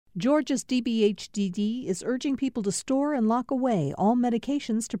Georgia's DBHDD is urging people to store and lock away all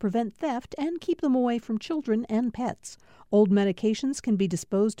medications to prevent theft and keep them away from children and pets. Old medications can be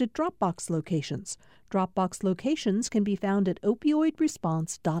disposed at Dropbox locations. Dropbox locations can be found at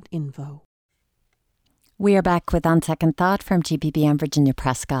opioidresponse.info. We are back with On Second Thought from GPB. I'm Virginia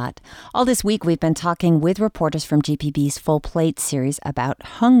Prescott. All this week, we've been talking with reporters from GPB's Full Plate series about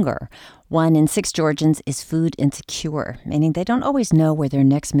hunger. 1 in 6 Georgians is food insecure, meaning they don't always know where their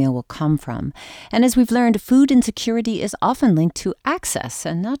next meal will come from. And as we've learned, food insecurity is often linked to access,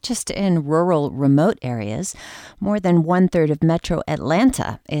 and not just in rural, remote areas. More than 1/3 of metro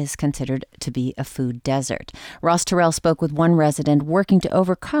Atlanta is considered to be a food desert. Ross Terrell spoke with one resident working to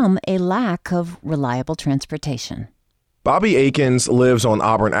overcome a lack of reliable transportation. Bobby Akins lives on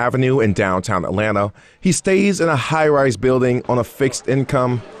Auburn Avenue in downtown Atlanta. He stays in a high-rise building on a fixed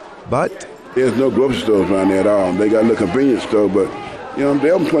income, but there's no grocery stores around there at all. They got a little convenience store, but,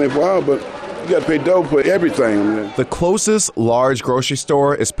 they're open 24 hours, but you got to pay double for everything. The closest large grocery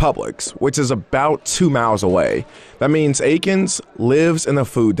store is Publix, which is about 2 miles away. That means Akins lives in a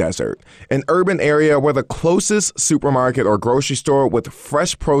food desert, an urban area where the closest supermarket or grocery store with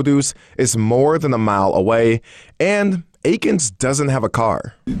fresh produce is more than a mile away, and Akins doesn't have a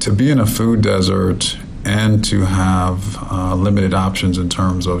car. To be in a food desert and to have limited options in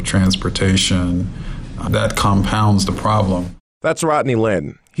terms of transportation, that compounds the problem. That's Rodney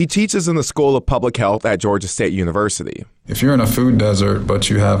Lynn. He teaches in the School of Public Health at Georgia State University. If you're in a food desert, but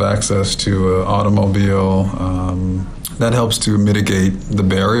you have access to an automobile, that helps to mitigate the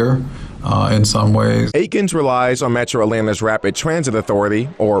barrier in some ways. Akins relies on Metro Atlanta's Rapid Transit Authority,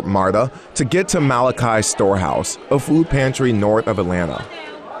 or MARTA, to get to Malachi's Storehouse, a food pantry north of Atlanta.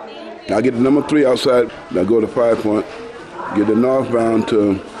 I get the number 3 outside, and I go to 5 Point, get the northbound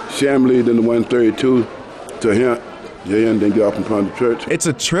to Chamblee, then the 132 to here, and then get off in front of the church. It's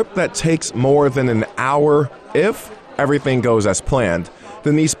a trip that takes more than an hour if everything goes as planned.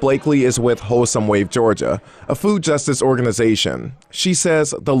 Denise Blakely is with Wholesome Wave Georgia, a food justice organization. She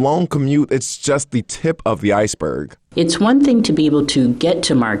says the long commute is just the tip of the iceberg. It's one thing to be able to get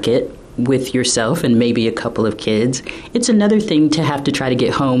to market with yourself and maybe a couple of kids. It's another thing to have to try to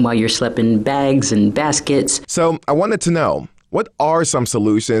get home while you're schlepping bags and baskets. So I wanted to know, what are some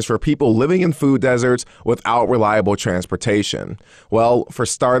solutions for people living in food deserts without reliable transportation? Well, for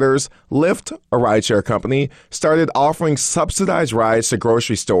starters, Lyft, a rideshare company, started offering subsidized rides to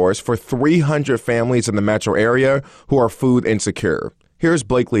grocery stores for 300 families in the metro area who are food insecure. Here's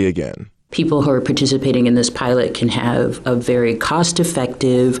Blakely again. People who are participating in this pilot can have a very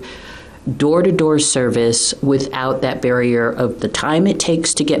cost-effective door-to-door service without that barrier of the time it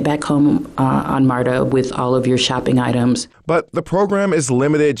takes to get back home on MARTA with all of your shopping items. But the program is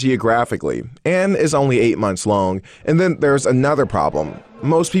limited geographically and is only 8 months long. And then there's another problem.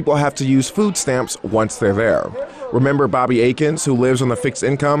 Most people have to use food stamps once they're there. Remember Bobby Akins, who lives on a fixed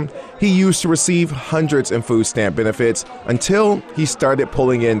income? He used to receive hundreds in food stamp benefits until he started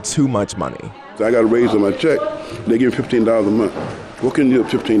pulling in too much money. So I got a raise on my check. They give me $15 a month. What can you do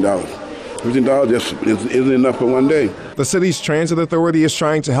with $15? $15 just isn't enough for one day. The city's transit authority is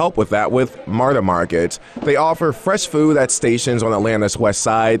trying to help with that with MARTA Markets. They offer fresh food at stations on Atlanta's west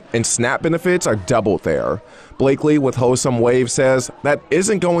side, and SNAP benefits are doubled there. Blakely with Wholesome Wave says that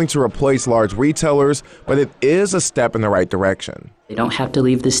isn't going to replace large retailers, but it is a step in the right direction. They don't have to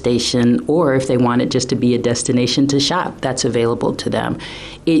leave the station, or if they want it just to be a destination to shop, that's available to them.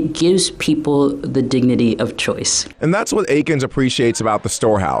 It gives people the dignity of choice. And that's what Akins appreciates about the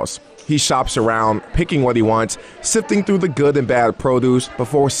storehouse. He shops around, picking what he wants, sifting through the good and bad produce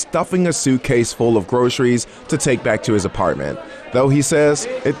before stuffing a suitcase full of groceries to take back to his apartment. Though he says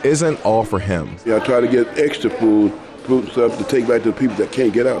it isn't all for him. Yeah, I try to get extra food and stuff to take back to the people that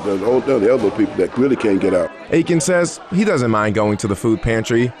can't get out. The elderly people that really can't get out. Akins says he doesn't mind going to the food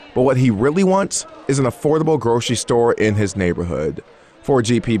pantry, but what he really wants is an affordable grocery store in his neighborhood. For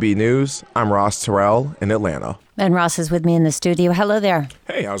GPB News, I'm Ross Terrell in Atlanta. And Ross is with me in the studio. Hello there.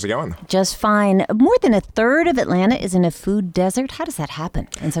 Hey, how's it going? Just fine. More than 1/3 of Atlanta is in a food desert. How does that happen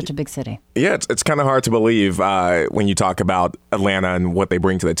in such a big city? Yeah, it's kind of hard to believe when you talk about Atlanta and what they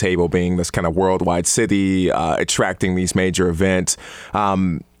bring to the table, being this kind of worldwide city, attracting these major events.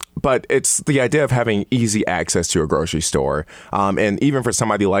 But it's the idea of having easy access to a grocery store. And even for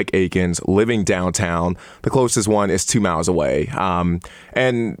somebody like Akins living downtown, the closest one is 2 miles away.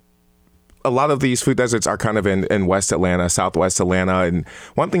 And a lot of these food deserts are kind of in West Atlanta, Southwest Atlanta. And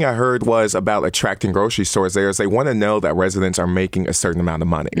one thing I heard was about attracting grocery stores there is they want to know that residents are making a certain amount of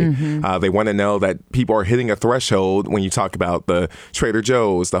money. They want to know that people are hitting a threshold when you talk about the Trader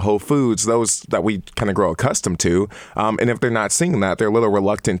Joe's, the Whole Foods, those that we kind of grow accustomed to. And if they're not seeing that, they're a little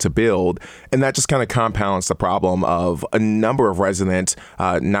reluctant to build. And that just kind of compounds the problem of a number of residents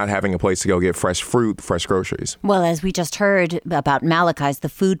not having a place to go get fresh fruit, fresh groceries. Well, as we just heard about Malachi's, the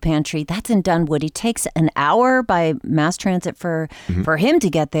food pantry, that's in Dunwoody. It takes an hour by mass transit for him to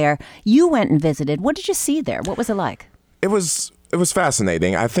get there. You went and visited. What did you see there? What was it like? It was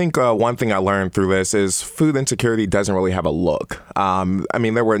fascinating. I think one thing I learned through this is food insecurity doesn't really have a look. I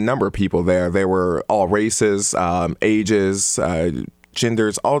mean, there were a number of people there. They were all races, ages,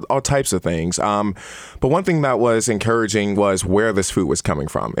 genders, all types of things. But one thing that was encouraging was where this food was coming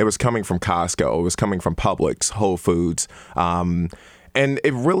from. It was coming from Costco. It was coming from Publix, Whole Foods. And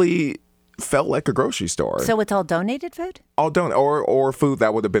it really felt like a grocery store. So it's all donated food? All donated, or food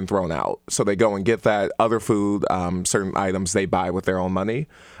that would have been thrown out. So they go and get that other food, certain items they buy with their own money.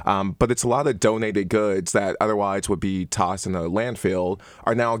 But it's a lot of donated goods that otherwise would be tossed in a landfill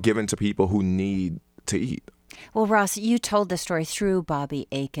are now given to people who need to eat. Well, Ross, you told the story through Bobby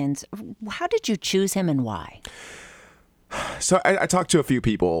Akins. How did you choose him and why? So I talked to a few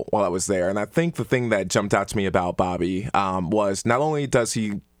people while I was there, and I think the thing that jumped out to me about Bobby was not only does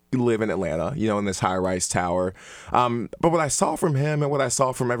he live in Atlanta, in this high-rise tower, but what I saw from him and what I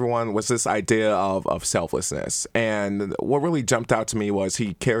saw from everyone was this idea of selflessness. And what really jumped out to me was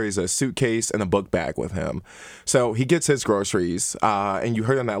he carries a suitcase and a book bag with him. So he gets his groceries, and you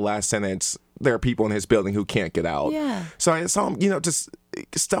heard in that last sentence, there are people in his building who can't get out. Yeah. So I saw him, just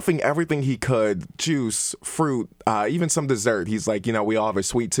stuffing everything he could, juice, fruit, even some dessert. He's like, we all have a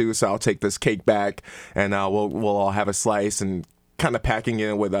sweet tooth, so I'll take this cake back and we'll all have a slice, and kind of packing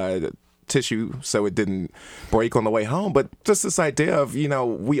it with a tissue so it didn't break on the way home. But just this idea of,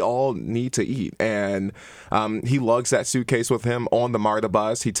 we all need to eat. And he lugs that suitcase with him on the MARTA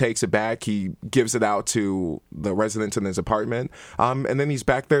bus. He takes it back. He gives it out to the residents in his apartment. And then he's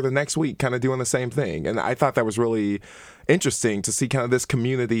back there the next week kind of doing the same thing. And I thought that was really interesting to see kind of this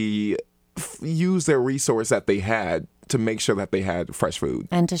community use their resource that they had to make sure that they had fresh food.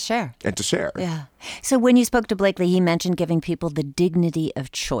 And to share. Yeah. So when you spoke to Blakely, he mentioned giving people the dignity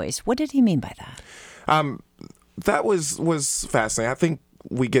of choice. What did he mean by that? That was fascinating. I think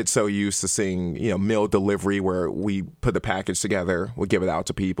we get so used to seeing, meal delivery where we put the package together, we give it out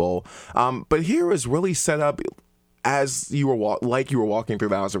to people. But here is really set up as you were walking through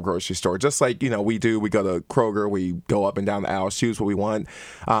the aisles of a grocery store, just like, we do. We go to Kroger, we go up and down the aisles, choose what we want.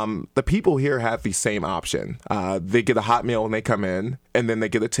 The people here have the same option. They get a hot meal when they come in, and then they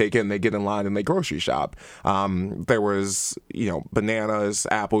get a ticket and they get in line and they grocery shop. There was, bananas,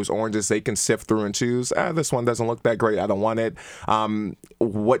 apples, oranges. They can sift through and choose. This one doesn't look that great. I don't want it.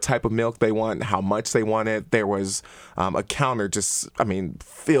 What type of milk they want, how much they want it. There was a counter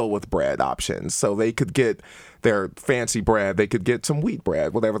filled with bread options. So they could get their fancy bread, they could get some wheat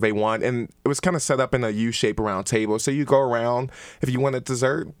bread, whatever they want. And it was kind of set up in a U-shaped round table. So you go around, if you want a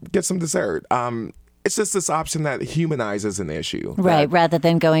dessert, get some dessert. It's just this option that humanizes an issue. Right, rather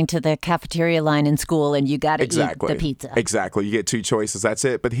than going to the cafeteria line in school and you got to eat the pizza. Exactly. You get two choices, that's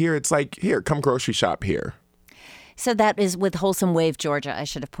it. But here it's like, here, come grocery shop here. So that is with Wholesome Wave Georgia, I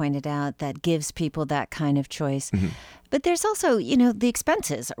should have pointed out, that gives people that kind of choice. Mm-hmm. But there's also, the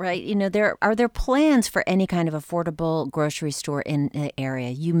expenses, right? Are there plans for any kind of affordable grocery store in the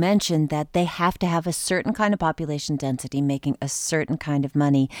area? You mentioned that they have to have a certain kind of population density, making a certain kind of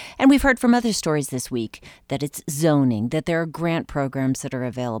money. And we've heard from other stories this week that it's zoning, that there are grant programs that are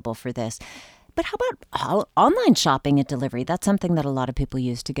available for this. But how about online shopping and delivery? That's something that a lot of people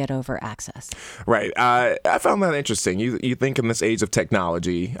use to get over access. Right. I found that interesting. You think in this age of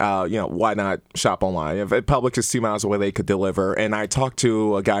technology, why not shop online? If Publix is 2 miles away, they could deliver. And I talked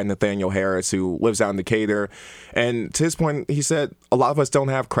to a guy, Nathaniel Harris, who lives out in Decatur. And to his point, he said a lot of us don't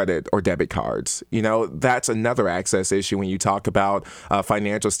have credit or debit cards. That's another access issue when you talk about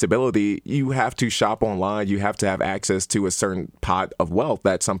financial stability. You have to shop online. You have to have access to a certain pot of wealth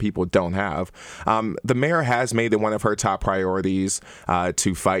that some people don't have. The mayor has made it one of her top priorities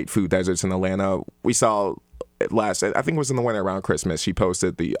to fight food deserts in Atlanta. We saw I think it was in the winter around Christmas, she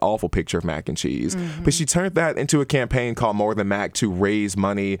posted the awful picture of mac and cheese. Mm-hmm. But she turned that into a campaign called More Than Mac to raise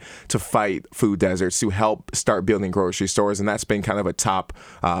money to fight food deserts, to help start building grocery stores. And that's been kind of a top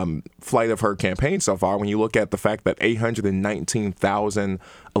flight of her campaign so far when you look at the fact that 819,000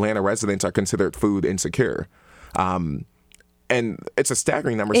 Atlanta residents are considered food insecure. And it's a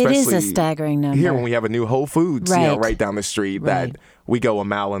staggering number, It especially is a staggering number. here when we have a new Whole Foods right down the street Right. that we go a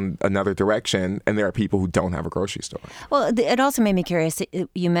mile in another direction, and there are people who don't have a grocery store. Well, it also made me curious.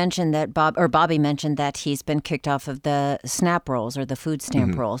 You mentioned that Bobby mentioned that he's been kicked off of the SNAP rolls or the food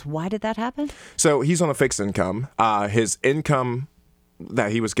stamp rolls. Why did that happen? So he's on a fixed income. His income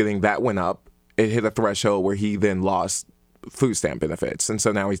that he was getting, that went up. It hit a threshold where he then lost food stamp benefits. And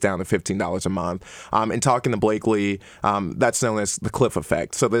so now he's down to $15 a month. And talking to Blakely, that's known as the cliff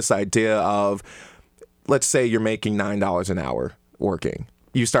effect. So this idea of, let's say you're making $9 an hour working.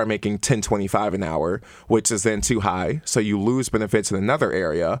 You start making $10.25 an hour, which is then too high. So you lose benefits in another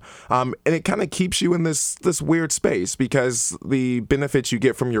area. And it kind of keeps you in this weird space because the benefits you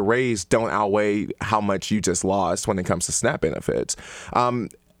get from your raise don't outweigh how much you just lost when it comes to SNAP benefits.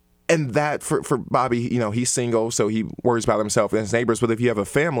 And that for Bobby, he's single, so he worries about himself and his neighbors. But if you have a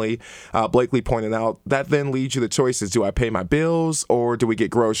family, Blakely pointed out, that then leads you to choices. Do I pay my bills or do we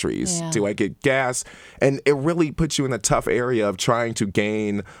get groceries? Yeah. Do I get gas? And it really puts you in a tough area of trying to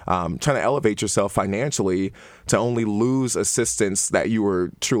trying to elevate yourself financially to only lose assistance that you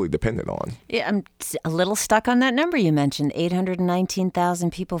were truly dependent on. Yeah, I'm a little stuck on that number you mentioned,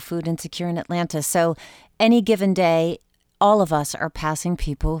 819,000 people food insecure in Atlanta. So any given day, all of us are passing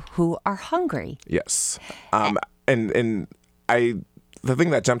people who are hungry. Yes. And the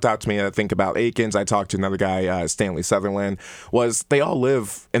thing that jumped out to me, I think about Aikens, I talked to another guy, Stanley Sutherland, was they all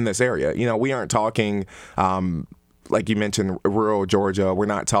live in this area. We aren't talking, like you mentioned, rural Georgia. We're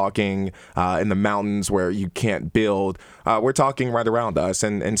not talking in the mountains where you can't build. We're talking right around us.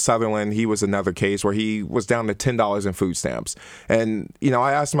 And Sutherland, he was another case where he was down to $10 in food stamps. And,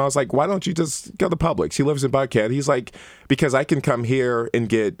 I asked him, I was like, why don't you just go to Publix? He lives in Buckhead. He's like, because I can come here and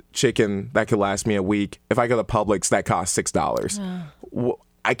get chicken that could last me a week. If I go to Publix, that costs $6.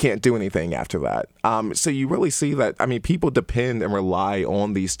 I can't do anything after that. So you really see that, people depend and rely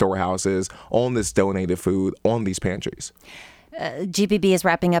on these storehouses, on this donated food, on these pantries. GPB is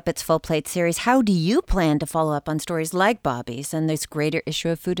wrapping up its Full Plate series. How do you plan to follow up on stories like Bobby's and this greater issue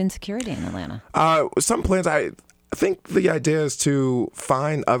of food insecurity in Atlanta? Some plans, I think the idea is to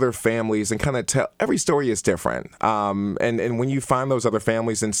find other families and kind of tell, every story is different. And when you find those other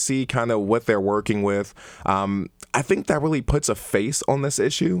families and see kind of what they're working with, I think that really puts a face on this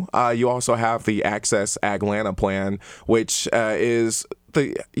issue. You also have the Access Atlanta plan, which is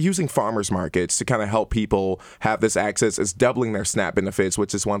using farmers markets to kind of help people have this access. Is doubling their SNAP benefits,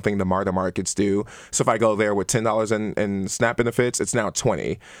 which is one thing the MARTA markets do. So if I go there with $10 in SNAP benefits, it's now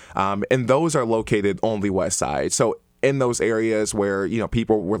 $20. And those are located on the west side. So in those areas where,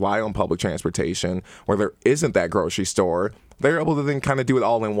 people rely on public transportation, where there isn't that grocery store, they're able to then kind of do it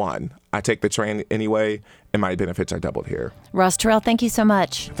all in one. I take the train anyway, and my benefits are doubled here. Ross Terrell, thank you so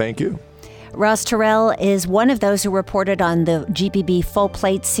much. Thank you. Ross Terrell is one of those who reported on the GPB Full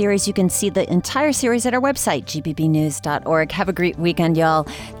Plate series. You can see the entire series at our website, gpbnews.org. Have a great weekend, y'all.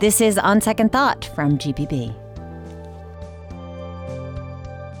 This is On Second Thought from GPB.